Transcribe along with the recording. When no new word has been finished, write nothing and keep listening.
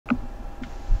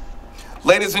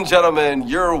Ladies and gentlemen,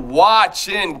 you're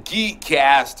watching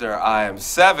Geekcaster. I am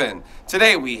Seven.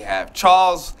 Today we have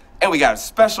Charles and we got a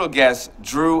special guest,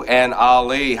 Drew and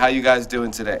Ali. How you guys doing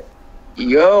today?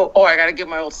 Yo, I gotta get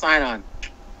my old sign on.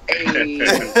 Hey.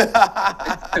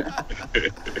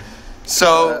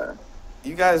 So,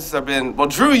 you guys have been. Well,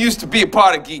 Drew used to be a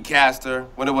part of Geekcaster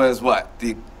when it was what?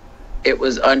 It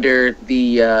was under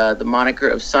the moniker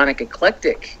of Sonic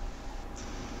Eclectic.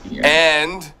 Yeah.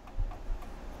 And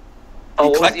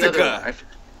Eclectica.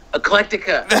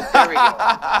 Eclectica. There we go.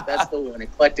 That's the one.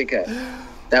 Eclectica.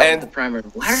 That was the primary.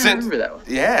 I don't remember that one.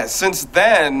 Yeah. Since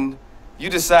then,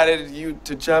 you decided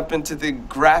to jump into the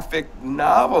graphic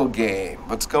novel game.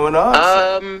 What's going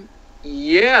on?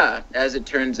 Yeah. As it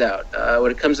turns out,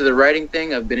 when it comes to the writing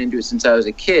thing, I've been into it since I was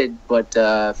a kid. But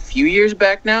a few years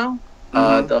back now,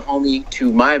 the homie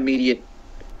to my immediate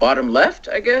bottom left,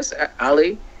 I guess,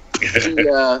 Ali.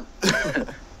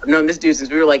 I've known this dude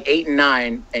since we were like 8 and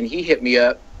 9, and he hit me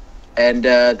up, and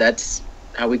that's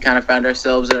how we kind of found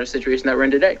ourselves in our situation that we're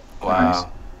in today. Wow, nice.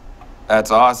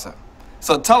 That's awesome.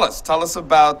 So tell us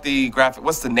about the graphic.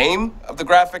 What's the name of the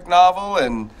graphic novel,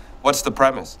 and what's the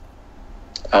premise?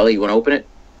 Ali, you want to open it?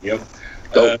 Yep.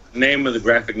 The name of the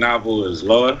graphic novel is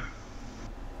Loa.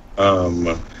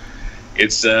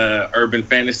 It's urban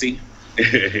fantasy.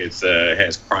 It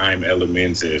has crime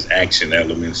elements, it has action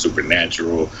elements,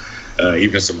 supernatural,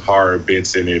 even some horror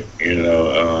bits in it,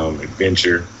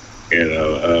 adventure,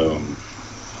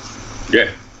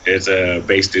 it's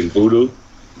based in voodoo,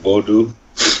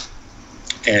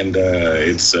 and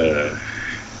it's I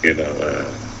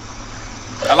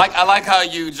like how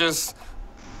you just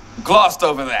glossed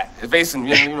over that. It's based in,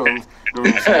 you know what I'm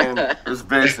saying? It's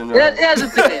based in. It has a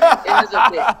bit. It has a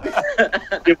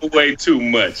bit. Give away too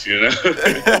much,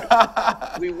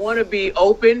 We want to be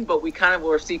open, but we kind of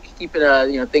were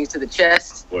keeping things to the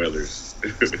chest. Spoilers,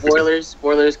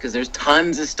 because there's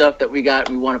tons of stuff that we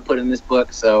want to put in this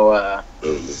book. So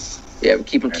yeah, we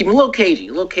keep them a little cagey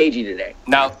today.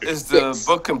 Now, is the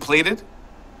book completed?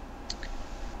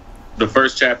 The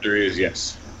first chapter is,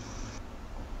 yes.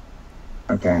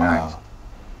 Okay, nice.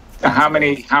 How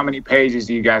many pages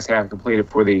do you guys have completed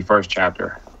for the first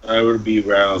chapter? It would be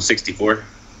around 64.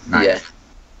 Nice. Yeah.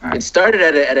 Nice. It started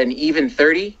at an even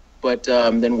 30, but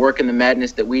then working the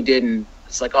madness that we did, and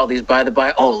it's like all these by the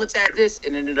by. Oh, let's add this,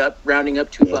 and ended up rounding up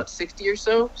to about 60 or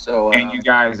so. So. And you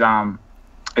guys,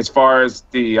 as far as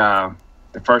the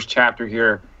first chapter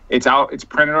here, it's out. It's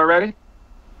printed already.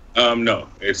 No,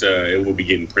 it will be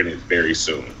getting printed very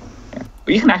soon.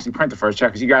 But you can actually print the first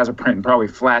chapter because you guys are printing probably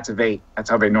flats of 8. That's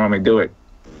how they normally do it.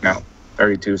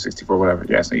 32, 64, whatever.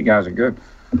 Yeah, so you guys are good.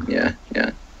 Yeah.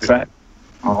 Set.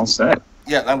 All set.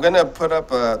 Yeah, I'm going to put up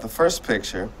the first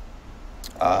picture.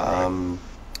 Now,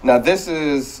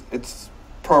 it's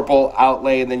purple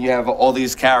outlay, and then you have all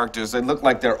these characters. They look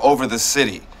like they're over the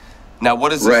city. Now, what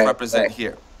does this represent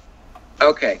here?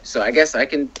 Okay, so I guess I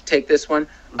can take this one.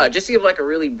 Just to give like a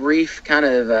really brief kind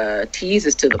of tease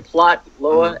as to the plot,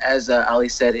 Loa, as Ali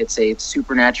said, it's a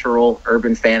supernatural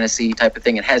urban fantasy type of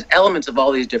thing. It has elements of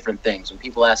all these different things. When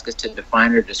people ask us to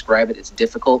define or describe it, it's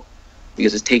difficult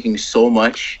because it's taking so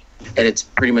much. And it's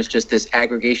pretty much just this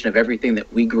aggregation of everything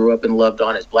that we grew up and loved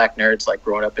on as black nerds, like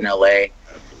growing up in LA.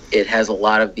 It has a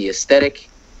lot of the aesthetic.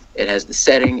 It has the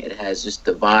setting. It has just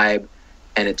the vibe.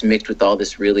 And it's mixed with all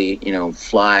this really,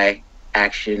 fly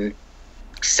action,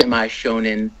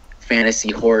 semi-shonen,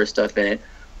 fantasy, horror stuff in it.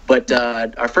 But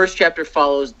our first chapter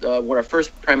follows our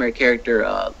first primary character,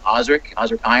 Osric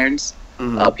Irons.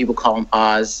 People call him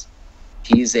Oz.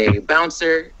 He's a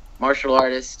bouncer, martial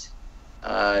artist,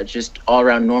 just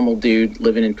all-around normal dude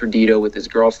living in Perdido with his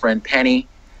girlfriend, Penny.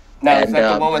 Now, is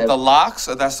that the one with the locks,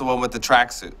 or that's the one with the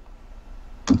tracksuit?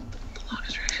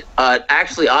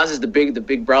 Actually, Oz is the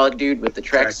big brolic dude with the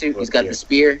tracksuit. He's got the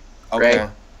spear, okay. Right?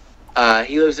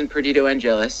 He lives in Perdido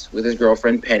Angeles with his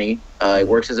girlfriend, Penny. He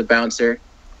works as a bouncer,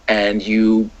 and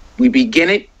we begin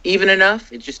it even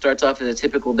enough. It just starts off as a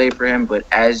typical day for him, but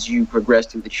as you progress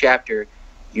through the chapter,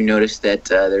 you notice that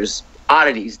there's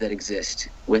oddities that exist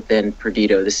within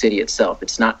Perdido, the city itself.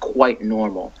 It's not quite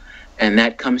normal, and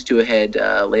that comes to a head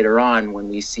later on when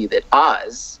we see that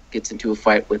Oz gets into a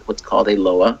fight with what's called a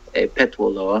Loa, a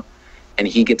Petwo Loa, and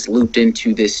he gets looped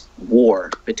into this war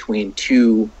between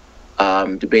two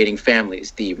debating families,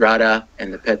 the Rada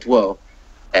and the Petwo.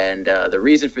 And the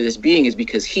reason for this being is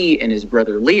because he and his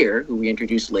brother Lear, who we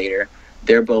introduce later,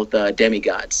 they're both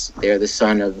demigods. They're the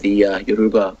son of the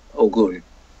Yoruba Ogun.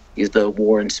 He's the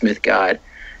war and smith god.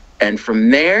 And from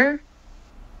there,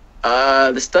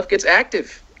 the stuff gets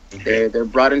active. They're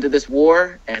brought into this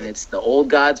war, and it's the old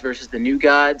gods versus the new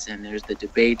gods, and there's the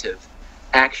debate of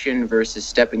action versus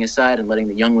stepping aside and letting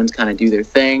the young ones kind of do their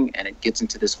thing, and it gets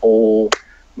into this whole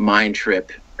mind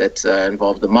trip that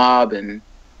involves the mob and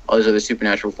all those other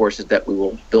supernatural forces that we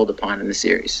will build upon in the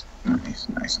series. Nice.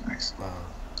 Wow.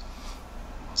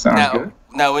 Sounds good.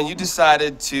 Now, when you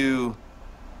decided to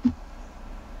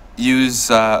use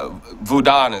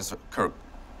Voodoo, is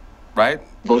right?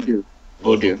 Voodoo.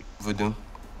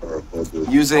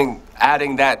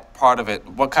 Adding that part of it,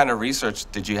 what kind of research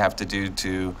did you have to do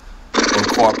to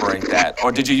incorporate that?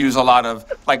 Or did you use a lot of,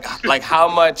 like how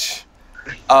much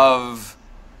of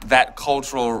that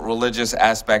cultural religious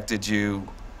aspect did you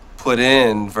put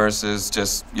in versus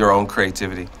just your own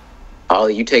creativity?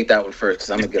 Ollie, you take that one first, because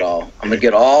I'm gonna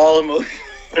get all emotional.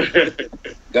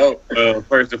 Go.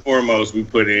 First and foremost, we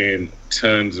put in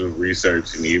tons of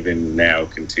research, and even now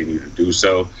continue to do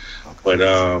so. But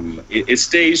it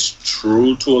stays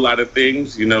true to a lot of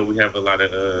things. You know, we have a lot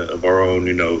of our own,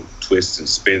 twists and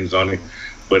spins on it.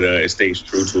 But it stays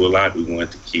true to a lot. We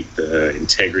want to keep the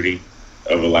integrity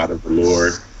of a lot of the lore,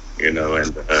 and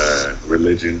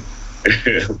religion.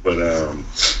 But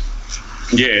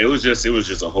yeah, it was just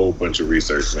a whole bunch of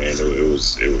research, man. It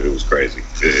was crazy.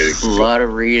 A lot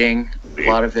of reading, a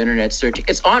lot of internet searching.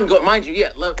 It's ongoing, mind you. Yeah,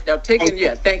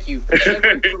 thank you for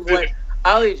what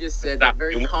Ali just said. That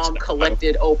very calm,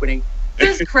 collected opening.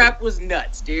 This crap was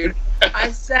nuts, dude.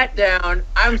 I sat down.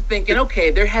 I'm thinking,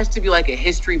 okay, there has to be like a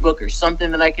history book or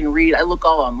something that I can read. I look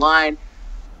all online.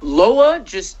 Loa,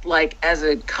 just like as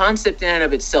a concept in and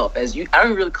of itself, I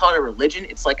don't really call it a religion.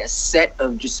 It's like a set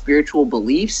of just spiritual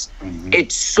beliefs. Mm-hmm.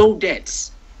 It's so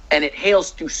dense, and it hails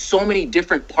through so many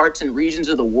different parts and regions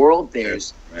of the world.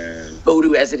 There's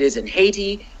Vodou as it is in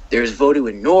Haiti. There's Vodou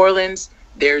in New Orleans.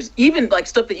 There's even like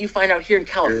stuff that you find out here in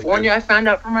California. I found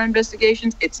out from my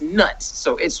investigations. It's nuts.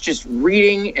 So it's just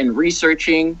reading and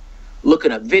researching,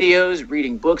 looking up videos,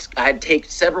 reading books. I'd take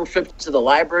several trips to the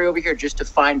library over here just to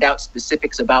find out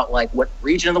specifics about like what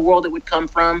region of the world it would come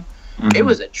from. Mm-hmm. It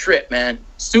was a trip, man.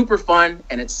 Super fun,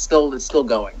 and it's still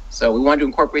going. So we wanted to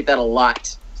incorporate that a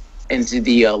lot into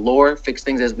the lore, fix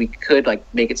things as we could, like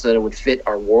make it so that it would fit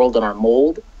our world and our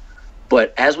mold.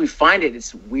 But as we find it,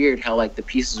 it's weird how like the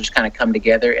pieces just kind of come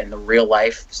together, and the real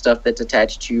life stuff that's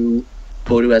attached to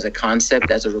Vodou as a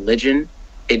concept, as a religion,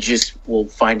 it just will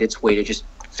find its way to just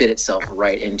fit itself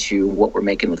right into what we're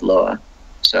making with Loa.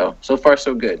 So far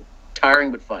so good.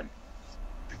 Tiring but fun.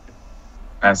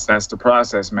 That's the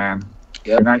process, man. Yep,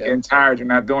 you're not getting tired. You're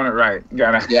not doing it right. You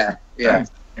gotta.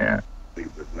 Yeah.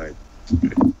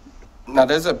 Now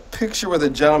there's a picture with a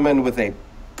gentleman with a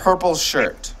purple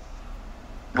shirt.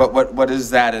 What is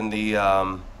that in the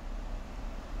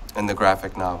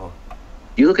graphic novel?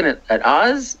 You looking at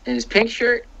Oz in his pink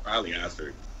shirt? Probably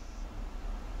Oscar.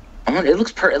 It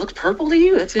looks purple to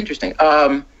you? That's interesting.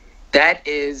 That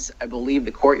is, I believe,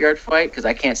 the courtyard fight, because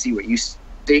I can't see what you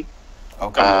see.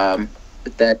 Okay.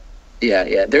 But that,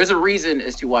 yeah. There's a reason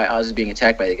as to why Oz is being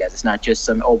attacked by the guys. It's not just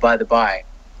some, by the by,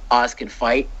 Oz can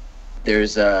fight.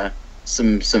 There's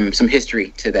some history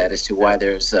to that as to why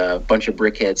there's a bunch of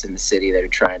brickheads in the city that are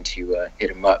trying to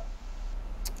hit him up.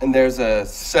 And there's no,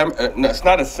 it's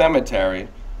not a cemetery.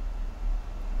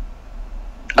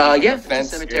 It's a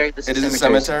cemetery. It is a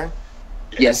cemetery?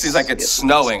 Yes. It seems like it's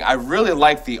snowing. I really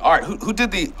like the art. Who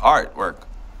did the artwork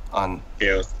on?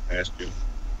 Mikhail Sebastian.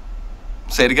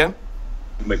 Say it again?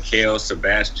 Mikhail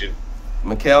Sebastian.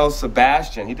 Mikhail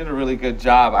Sebastian. He did a really good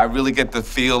job. I really get the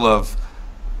feel of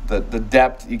the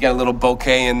depth. You get a little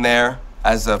bouquet in there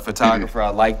as a photographer.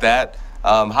 Mm-hmm. I like that.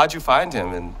 How'd you find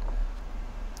him and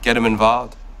get him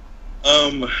involved?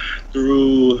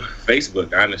 Through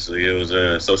Facebook, honestly. It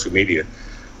was social media.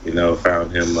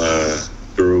 Found him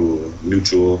through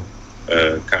mutual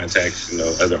contacts,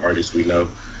 other artists we know,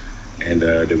 and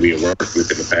that we had worked with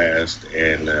in the past.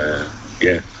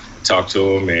 And talked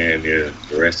to him, and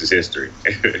the rest is history.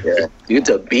 Yeah, dude's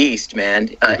a beast, man.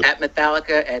 At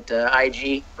Metallica at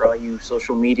IG, for all you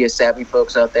social media savvy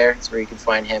folks out there, that's where you can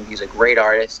find him. He's a great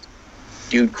artist.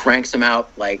 Dude cranks them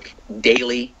out like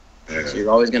daily. Yeah. So you're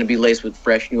always going to be laced with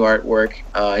fresh new artwork.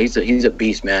 He's a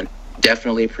beast, man.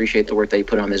 Definitely appreciate the work that you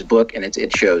put on this book, and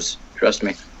it shows. Trust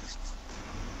me.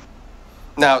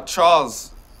 Now, Charles.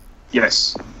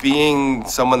 Yes. Being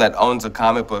someone that owns a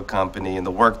comic book company and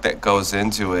the work that goes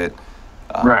into it.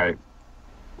 Right.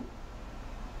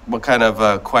 What kind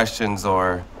of questions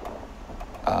or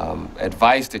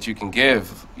advice that you can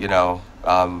give,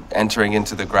 entering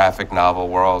into the graphic novel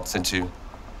world since you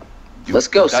Let's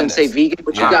go, Sensei Vegan.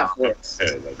 What you got for us?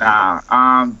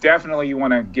 Definitely you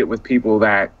want to get with people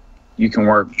that you can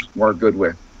work good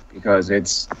with, because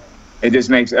it just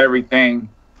makes everything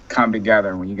come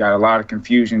together. When you got a lot of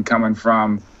confusion coming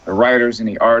from the writers and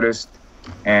the artists,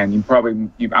 And I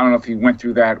don't know if you went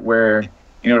through that where,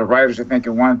 the writers are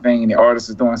thinking one thing and the artist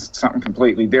is doing something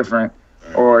completely different,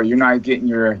 or you're not getting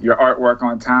your artwork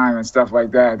on time and stuff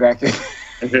like that. That could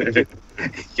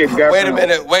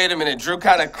Wait a minute. Drew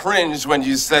kind of cringed when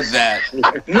you said that.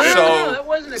 No, that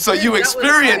wasn't a so you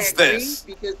experienced this.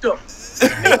 Because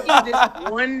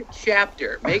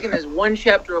making this one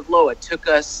chapter of Loa took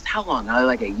us, how long?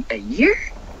 Like a year?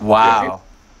 Wow.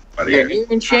 Yeah,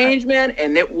 even change, man.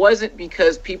 And it wasn't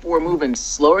because people were moving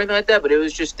slower than like that, but it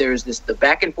was just the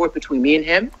back and forth between me and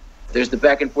him. There's the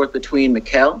back and forth between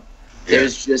Mikkel.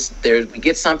 We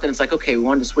get something. It's like, okay, we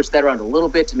wanted to switch that around a little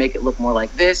bit to make it look more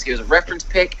like this. Here's a reference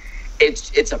pick.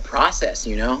 It's a process,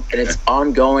 and it's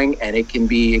ongoing, and it can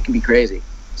be crazy.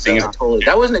 So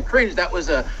that wasn't a cringe. That was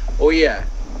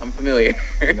I'm familiar.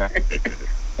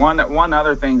 One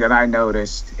other thing that I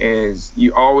noticed is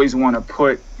you always want to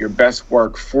put your best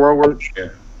work forward,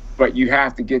 but you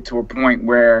have to get to a point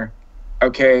where,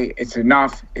 okay, it's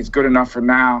enough. It's good enough for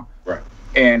now, right?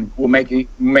 And we'll make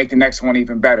the next one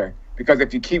even better. Because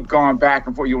if you keep going back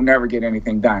and forth, you'll never get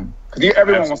anything done. Because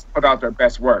everyone wants to put out their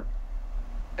best work.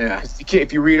 Yeah.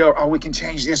 If you read, we can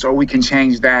change this or we can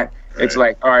change that. Right. It's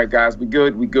like, all right, guys, we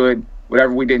good.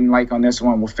 Whatever we didn't like on this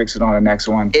one, we'll fix it on the next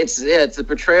one. It's the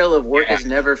portrayal of work is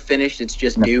never finished. It's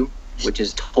just new, which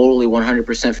is totally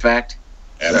 100% fact.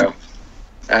 So,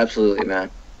 absolutely, man.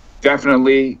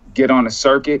 Definitely get on a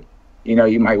circuit.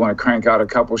 You might want to crank out a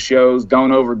couple shows.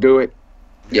 Don't overdo it.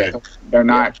 Yeah. They're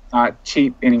not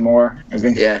cheap anymore.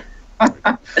 Yeah.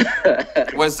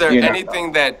 Was there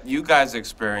anything that you guys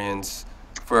experienced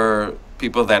for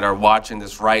people that are watching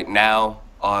this right now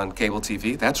on cable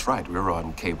TV? That's right, we're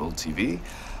on cable TV,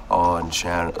 on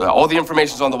channel. All the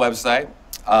information's on the website,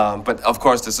 but of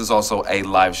course this is also a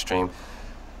live stream.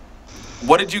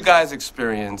 What did you guys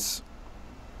experience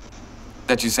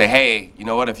that you say, hey, you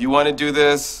know what? If you want to do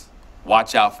this,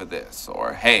 watch out for this,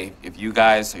 or hey, if you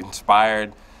guys are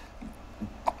inspired,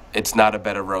 it's not a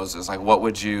bed of roses. Like, what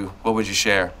would you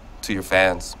share to your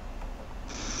fans?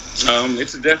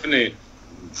 It's a definite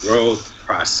growth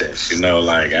process,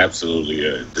 like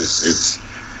absolutely.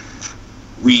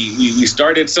 We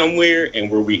started somewhere,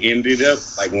 and where we ended up,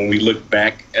 like when we look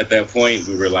back at that point,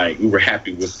 we were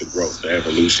happy with the growth, the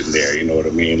evolution there. You know what I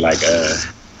mean? Like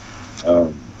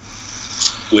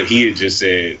what he had just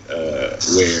said,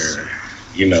 where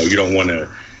you don't want to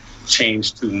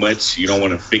change too much, you don't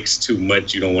want to fix too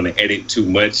much, you don't want to edit too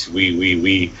much.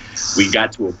 We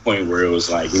got to a point where it was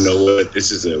like, you know what,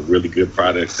 this is a really good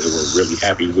product that we're really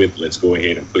happy with. Let's go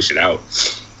ahead and push it out.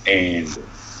 And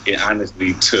it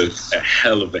honestly took a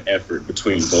hell of an effort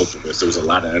between both of us. There was a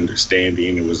lot of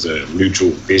understanding. It was a mutual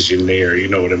vision there, you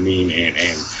know what I mean?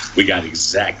 And we got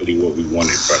exactly what we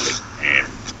wanted from it, and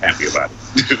happy about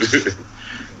it.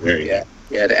 Very happy.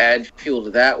 Yeah, to add fuel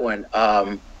to that one,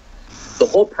 the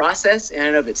whole process in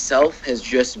and of itself has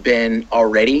just been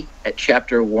already at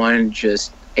chapter 1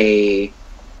 just a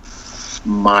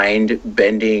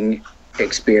mind-bending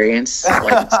experience.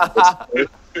 Like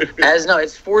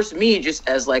it's forced me just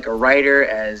as like a writer,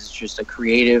 as just a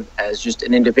creative, as just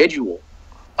an individual,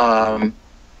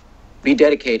 be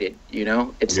dedicated.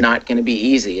 It's not going to be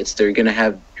easy. You're gonna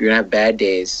have bad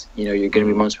days. You're going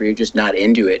to be months where you're just not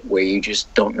into it, where you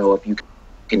just don't know if you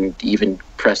can even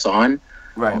press on.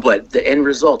 Right. But the end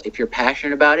result, if you're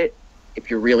passionate about it, if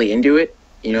you're really into it,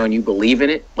 and you believe in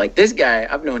it, like this guy,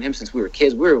 I've known him since we were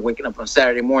kids. We were waking up on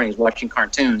Saturday mornings watching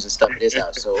cartoons and stuff at his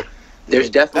house. So there's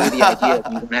definitely the idea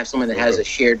of you want to have someone that has a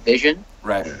shared vision.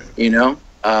 Right.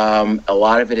 A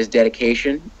lot of it is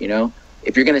dedication.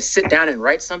 If you're going to sit down and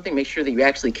write something, make sure that you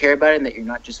actually care about it and that you're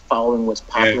not just following what's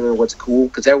popular, what's cool.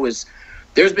 Because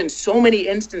there's been so many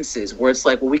instances where it's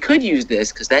like, well, we could use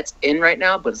this because that's in right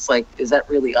now, but it's like, is that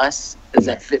really us? Does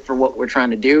that fit for what we're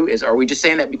trying to do? Are we just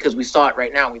saying that because we saw it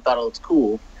right now and we thought it looks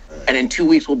cool, and in 2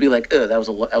 weeks we'll be like, that was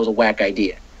a whack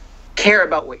idea. Care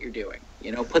about what you're doing.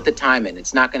 Put the time in.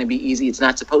 It's not going to be easy. It's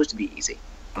not supposed to be easy.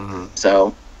 Mm-hmm.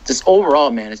 So just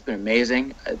overall, man, it's been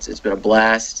amazing. It's been a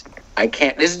blast.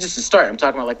 This is just a start. I'm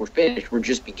talking about like we're finished. We're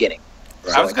just beginning.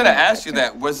 Right. I was going to ask you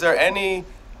that. Was there any,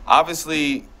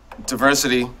 obviously,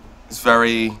 diversity is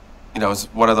very, it's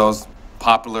one of those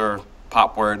popular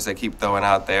pop words they keep throwing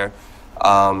out there.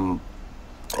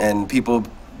 And people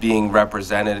being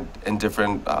represented in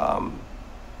different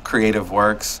creative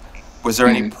works. Was there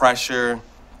any pressure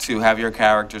to have your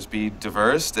characters be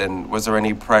diverse? And was there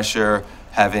any pressure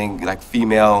having like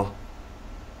female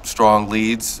strong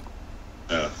leads?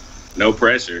 No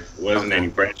pressure. Wasn't any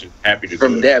pressure. Happy to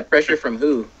do it. Pressure from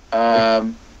who?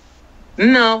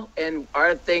 No, and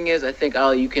our thing is, I think,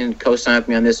 Ali, you can co-sign with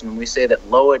me on this when we say that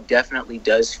Loa definitely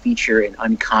does feature an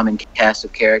uncommon cast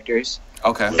of characters.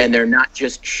 Okay. And they're not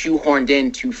just shoehorned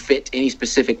in to fit any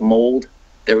specific mold.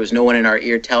 There was no one in our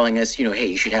ear telling us, hey,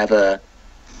 you should have a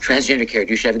transgender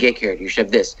character, you should have a gay character, you should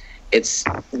have this. It's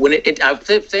when I'm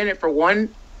saying it for one,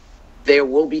 there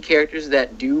will be characters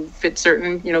that do fit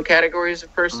certain, categories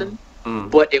of person.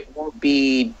 But it won't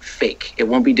be fake. It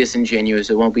won't be disingenuous.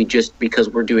 It won't be just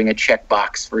because we're doing a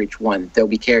checkbox for each one. There'll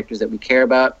be characters that we care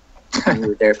about, and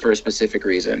we're there for a specific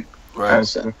reason. Right.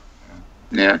 So,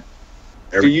 yeah.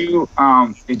 Do you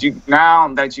did you now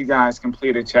that you guys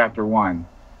completed chapter 1,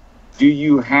 do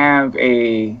you have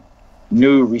a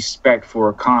new respect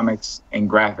for comics and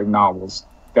graphic novels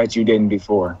that you didn't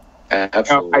before?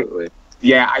 Absolutely.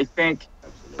 I think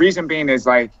reason being is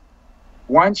like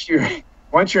once you're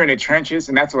in the trenches,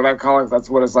 and that's what I call it, that's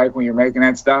what it's like when you're making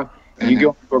that stuff, and you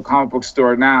go to a comic book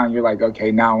store now and you're like,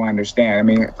 okay, now I understand.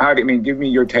 I mean, give me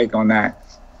your take on that.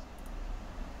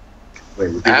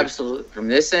 Absolutely. From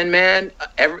this end, man,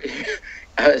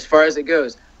 as far as it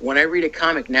goes, when I read a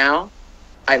comic now,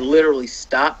 I literally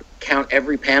stop, count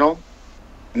every panel,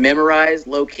 memorize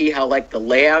low-key how the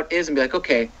layout is, and be like,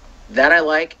 okay, that I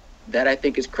like, that I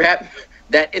think is crap.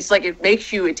 That it's like it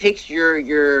takes your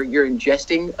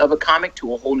ingesting of a comic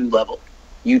to a whole new level.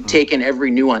 You take in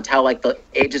every nuance, how the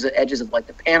edges of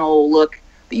the panel look,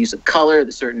 the use of color,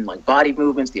 the certain body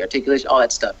movements, the articulation, all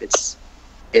that stuff.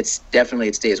 It's definitely,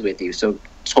 it stays with you. So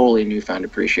totally newfound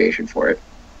appreciation for it.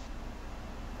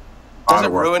 Does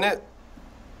it ruin it?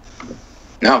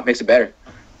 No, it makes it better.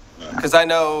 Because I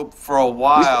know for a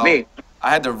while me. I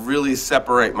had to really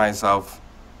separate myself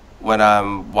when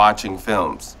I'm watching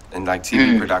films and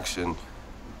TV production.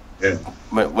 Yeah.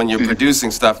 When you're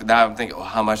producing stuff, now I'm thinking,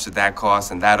 how much did that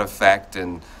cost and that effect?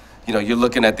 And, you're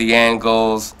looking at the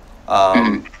angles,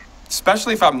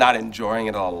 especially if I'm not enjoying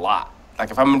it a lot.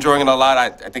 If I'm enjoying it a lot, I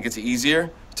think it's easier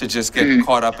to just get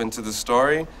caught up into the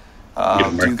story.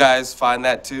 Do you guys find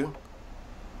that too?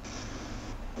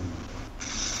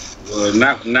 Well,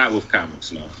 not with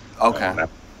comics, no. Okay.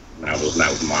 Not with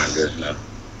manga, no.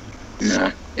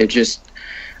 No, it just,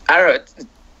 I don't know.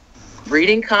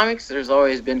 Reading comics, there's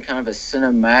always been kind of a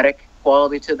cinematic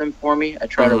quality to them for me. I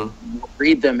try to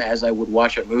read them as I would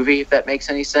watch a movie, if that makes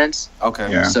any sense.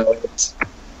 Okay. Yeah. So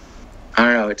I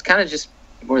don't know. It's kind of just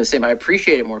more the same. I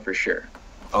appreciate it more for sure.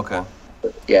 Okay.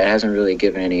 But yeah, it hasn't really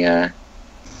given any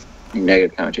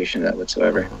negative connotation to that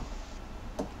whatsoever.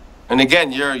 And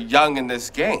again, you're young in this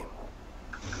game.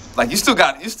 You still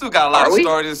got a lot of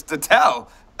stories to tell.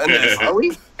 Are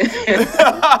we? It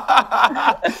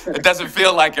doesn't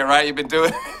feel like it, right? You've been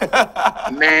doing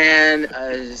Man,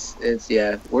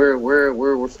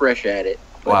 we're fresh at it.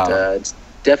 But it's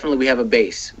definitely, we have a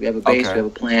base. We have a base, we have a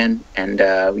plan, and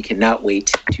we cannot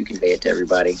wait to convey it to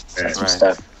everybody. Some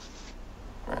stuff.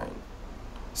 Right.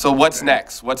 So what's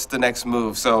next? What's the next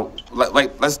move? So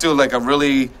let's do a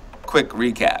really quick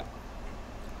recap.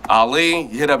 Ali,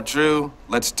 you hit up Drew.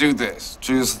 Let's do this.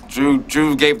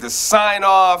 Drew gave the sign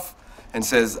off and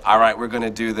says, all right, we're going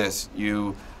to do this.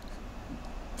 You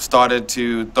started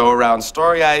to throw around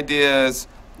story ideas.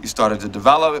 You started to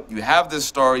develop it. You have this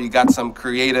story. You got some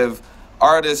creative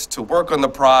artists to work on the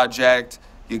project.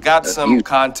 You got some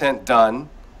content done.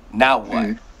 Now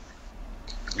what?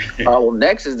 Well,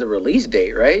 next is the release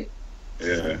date, right?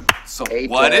 Yeah. So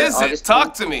what is it?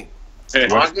 Talk to me.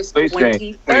 August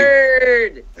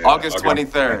 23rd. August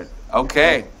 23rd.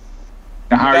 Okay.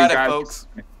 Now, how are you guys, folks?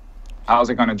 How's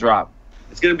it going to drop?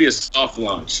 It's going to be a soft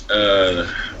launch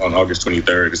on August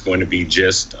 23rd. It's going to be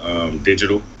just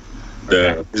digital.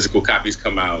 The physical copies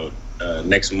come out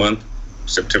next month,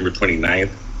 September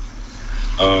 29th.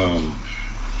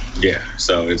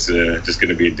 So it's just going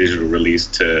to be a digital release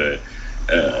to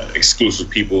exclusive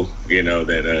people,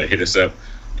 that hit us up,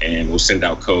 and we'll send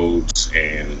out codes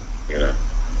and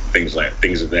things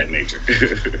of that nature.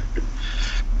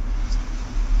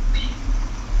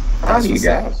 That's you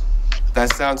guys.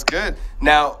 That sounds good.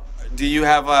 Now, do you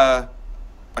have a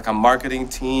marketing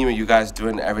team? Are you guys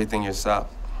doing everything yourself?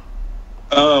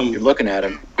 You're looking at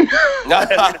him. He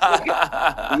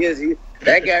is.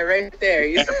 That guy right there.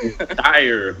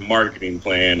 Entire marketing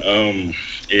plan.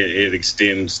 It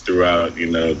extends throughout,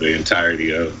 the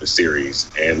entirety of the series.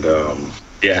 And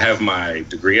I have my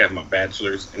degree. I have my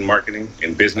bachelor's in marketing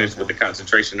and business with a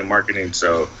concentration in marketing.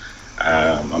 So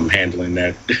I'm handling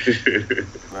that.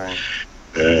 Right.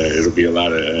 It'll be a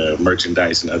lot of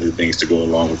merchandise and other things to go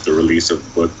along with the release of the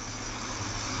book.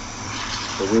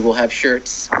 So we will have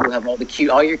shirts. We'll have all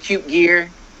your cute gear.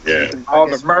 Yeah. All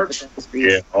the merch.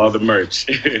 Yeah, all the merch.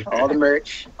 All the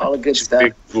merch. All the good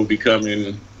stuff. Will be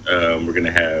coming We're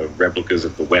gonna have replicas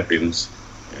of the weapons,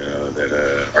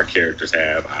 that our characters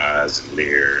have, Oz and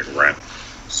Lear and Rem.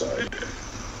 So yeah.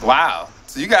 Wow.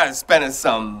 So you guys spending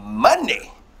some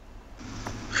money.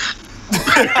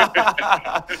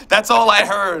 That's all I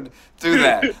heard through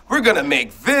that. We're gonna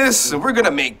make this, and we're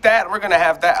gonna make that, and we're gonna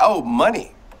have that. Oh,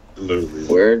 money. Absolutely.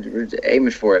 We're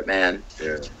aiming for it, man.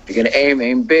 Yeah. If you're gonna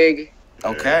aim big.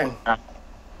 Okay.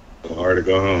 So hard to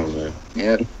go home, man.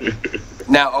 Yep.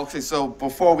 Now, okay. So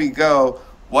before we go,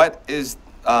 what's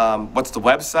the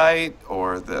website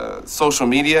or the social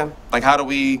media? Like, how do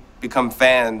we become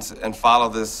fans and follow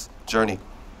this journey?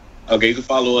 Okay, you can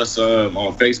follow us on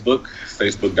Facebook,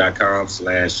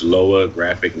 facebook.com/Loa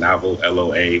Graphic Novel,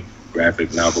 LOA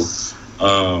Graphic Novel.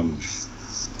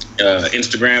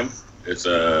 Instagram, it's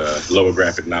Loa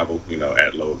Graphic Novel,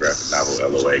 at Loa Graphic Novel,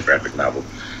 LOA Graphic Novel.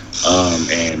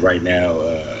 And right now,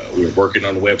 we're working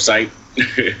on the website.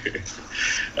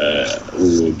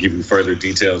 We will give you further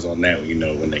details on that,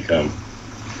 when they come.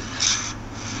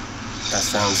 That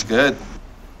sounds good.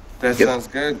 That Yep. sounds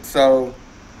good. So,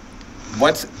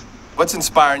 what's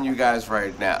inspiring you guys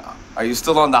right now? Are you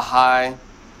still on the high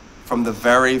from the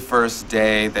very first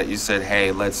day that you said,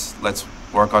 "Hey, let's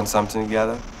work on something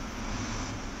together"?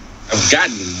 I've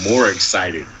gotten more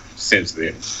excited since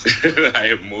then. I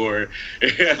have more,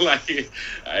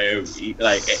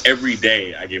 every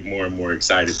day I get more and more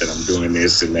excited that I'm doing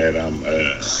this and that I'm,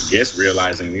 I guess,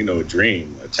 realizing, a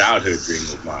childhood dream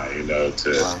of mine,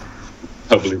 to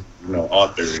publish,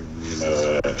 author,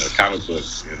 a comic book,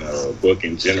 a book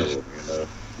in general,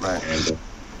 Right. And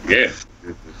it's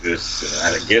just,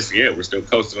 I guess, we're still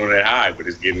coasting on that high, but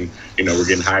it's getting, we're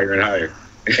getting higher and higher.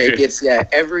 It gets,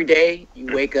 every day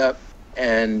you wake up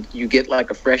and you get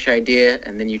like a fresh idea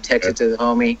and then you text it to the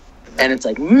homie and it's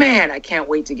like, man, I can't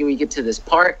wait to get to this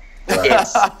part.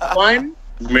 It's fun.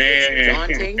 Man. It's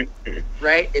daunting,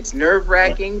 right? It's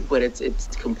nerve-wracking, but it's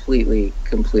completely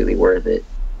worth it.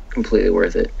 Completely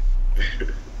worth it.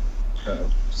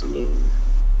 Absolutely.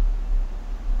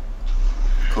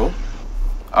 Cool.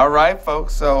 All right,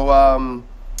 folks. So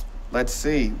let's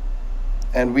see.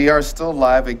 And we are still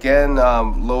live again.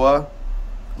 Loa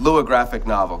Graphic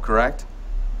Novel, correct?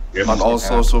 Yep. On all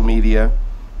social media.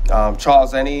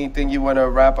 Charles, anything you want to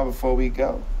wrap up before we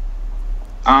go?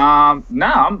 No,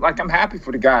 I'm happy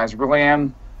for the guys. Really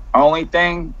am. Only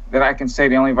thing that I can say,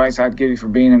 the only advice I'd give you for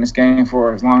being in this game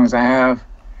for as long as I have,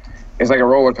 is like a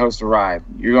roller coaster ride.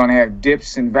 You're gonna have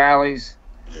dips and valleys.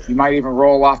 You might even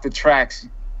roll off the tracks.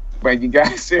 But you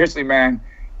guys, seriously, man,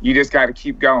 you just got to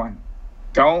keep going.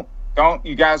 Don't.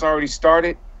 You guys already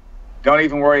started. Don't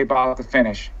even worry about the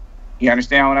finish. You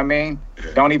understand what I mean?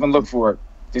 Don't even look for it.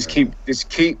 Just keep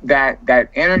that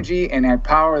energy and that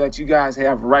power that you guys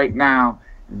have right now.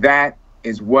 That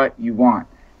is what you want.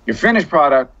 Your finished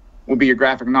product will be your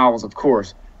graphic novels, of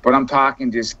course. But I'm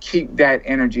talking just keep that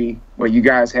energy what you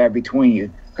guys have between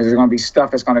you, because there's going to be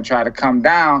stuff that's going to try to come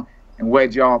down and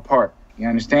wedge y'all apart. You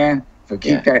understand? So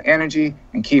keep that energy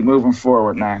and keep moving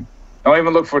forward, man. Don't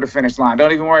even look for the finish line.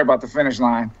 Don't even worry about the finish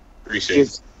line. Appreciate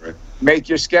it. Right. Make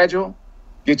your schedule,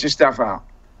 get your stuff out.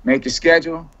 Make your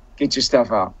schedule, get your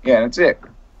stuff out. Yeah, that's it.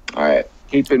 All right.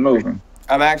 Keep it moving.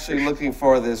 I'm actually looking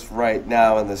for this right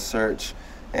now in the search,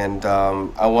 and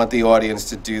I want the audience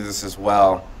to do this as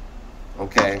well.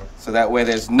 Okay? So that way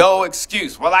there's no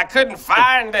excuse. Well, I couldn't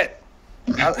find it.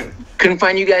 Couldn't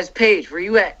find you guys' page. Where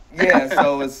you at? Yeah,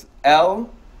 so it's LOA.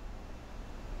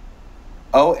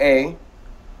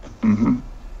 Mm-hmm.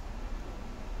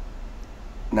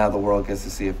 Now the world gets to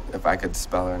see if I could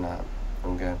spell it or not.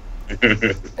 Okay.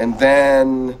 And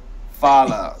then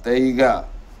follow. There you go.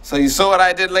 So you saw what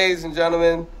I did, ladies and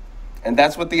gentlemen. And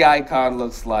that's what the icon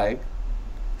looks like.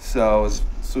 So it's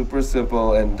super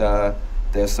simple. And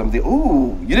there's something.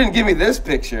 Ooh, you didn't give me this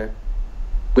picture.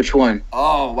 Which one?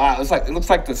 Oh, wow. It looks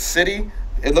like the city.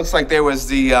 It looks like there was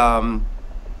the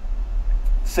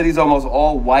city's almost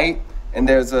all white. And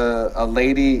there's a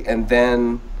lady. And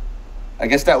then I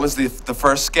guess that was the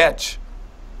first sketch.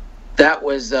 That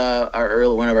was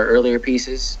one of our earlier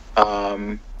pieces.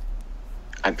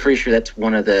 I'm pretty sure that's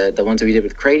one of the ones that we did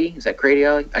with Crady. Is that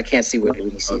Crady, Ali? I can't see what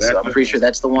he sees, so I'm pretty sure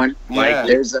that's the one. Yeah.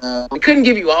 There's we couldn't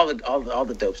give you all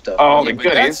the dope stuff. Oh, the But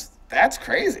goodies. that's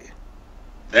crazy.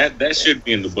 That should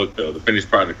be in the book, though. The finished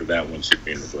product of that one should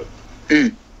be in the book.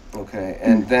 Okay,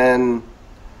 and then,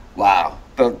 wow,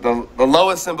 the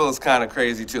lowest symbol is kind of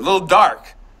crazy too. A little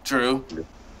dark, Drew.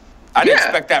 I didn't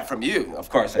expect that from you, of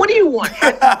course. What do you want?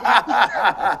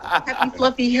 Happy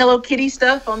fluffy Hello Kitty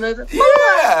stuff on the.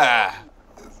 Yeah.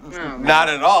 Oh, Not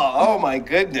at all. Oh my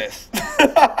goodness.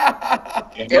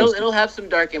 it'll have some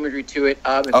dark imagery to it.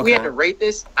 If we had to rate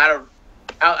this out of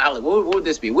Ali, what would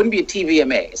this be? It wouldn't be a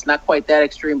TVMA. It's not quite that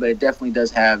extreme, but it definitely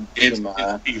does have It's some.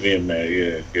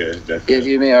 TVMA, yeah, definitely. Yeah,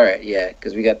 TVMA. All right, yeah,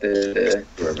 because we got the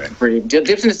Sure, man. pretty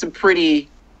dips into some pretty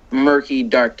murky,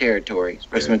 dark territory,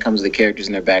 especially when it comes to the characters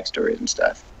and their backstories and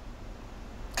stuff.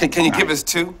 Can you give us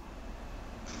two?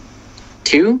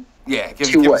 Two? Yeah, give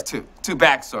Two us what? two. Two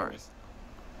backstories.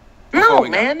 No, we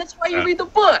go. man, that's why you read the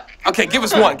book. Okay, give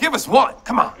us one. Give us one.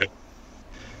 Come on.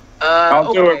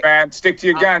 Don't do okay. it, man. Stick to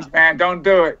your guns, man. Don't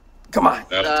do it. Come on.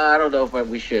 I don't know if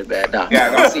we should, man. No.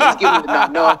 Yeah, no. See, he's giving me the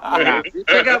no.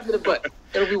 Check out for the book.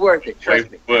 It'll be worth it.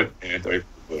 Trust me. Wait for the book, man. Wait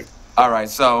for the book. All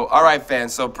right,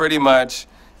 fans. So pretty much,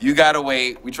 you gotta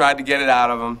wait. We tried to get it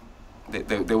out of them.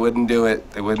 They wouldn't do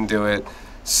it. They wouldn't do it.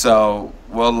 So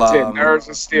we'll. Nerves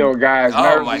of steel, guys. Oh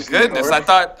Nerves my of steel. goodness! I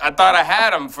thought I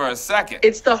had him for a second.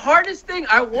 It's the hardest thing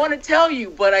I want to tell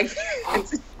you, but I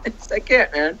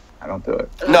can't, man. I don't do it.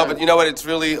 No, but you know what? It's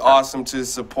really awesome to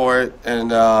support,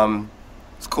 and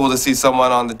it's cool to see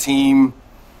someone on the team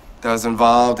that was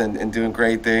involved and doing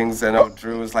great things. I know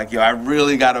Drew was like, "Yo, I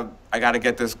gotta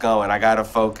get this going. I gotta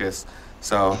focus."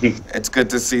 So it's good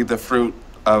to see the fruit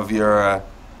of your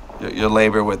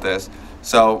labor with this.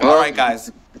 So, all right,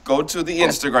 guys, go to the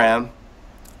Instagram,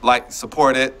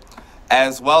 support it,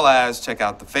 as well as check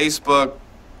out the Facebook,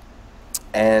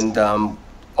 and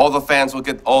all the fans will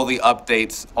get all the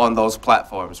updates on those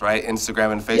platforms, right?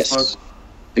 Instagram and Facebook. Yes.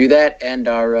 Do that and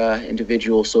our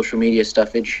individual social media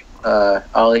stuffage.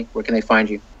 Ollie, where can they find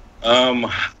you?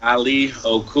 Ali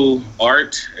Oku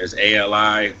Art is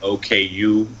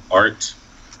ALIOKU Art.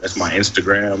 That's my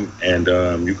Instagram, and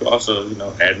you can also,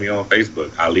 add me on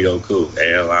Facebook. Ali Oku,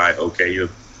 ALIOKU.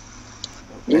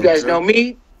 You guys know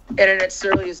me, Internet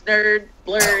Surliest Nerd,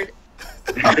 Blurred,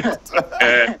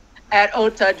 at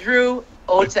Ota Drew,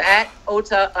 at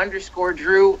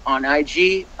Ota_Drew on IG.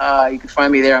 You can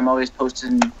find me there. I'm always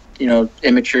posting,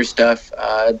 immature stuff,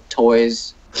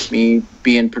 toys, me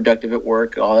being productive at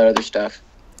work, all that other stuff.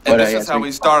 And this is how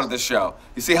we started the show.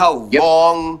 You see how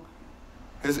long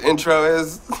his intro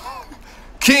is?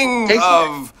 King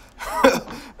of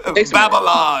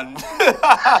Babylon,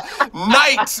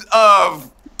 Knight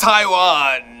of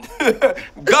Taiwan,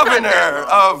 Governor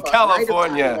of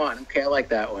California. Okay, I like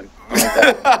that one.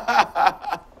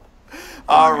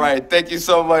 All right. Thank you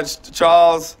so much,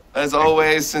 Charles. As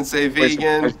always, Sensei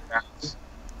Vegan.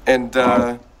 And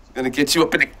gonna get you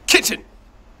up in the kitchen.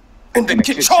 In the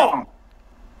kitchen.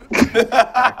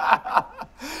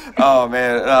 Oh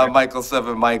man,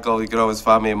 Michael7Michael. You can always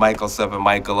find me at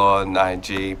Michael7Michael on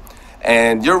IG.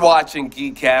 And you're watching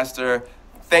Geekcaster.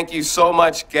 Thank you so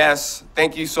much, guests.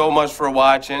 Thank you so much for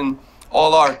watching.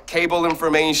 All our cable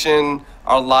information,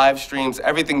 our live streams,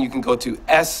 everything, you can go to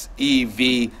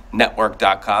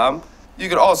sevnetwork.com. You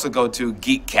can also go to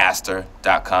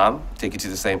geekcaster.com. Take you to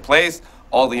the same place.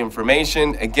 All the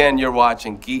information. Again, you're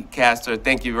watching Geekcaster.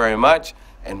 Thank you very much,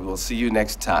 and we'll see you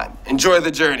next time. Enjoy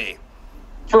the journey.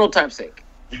 For old time's sake.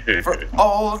 For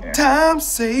old time's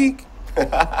sake.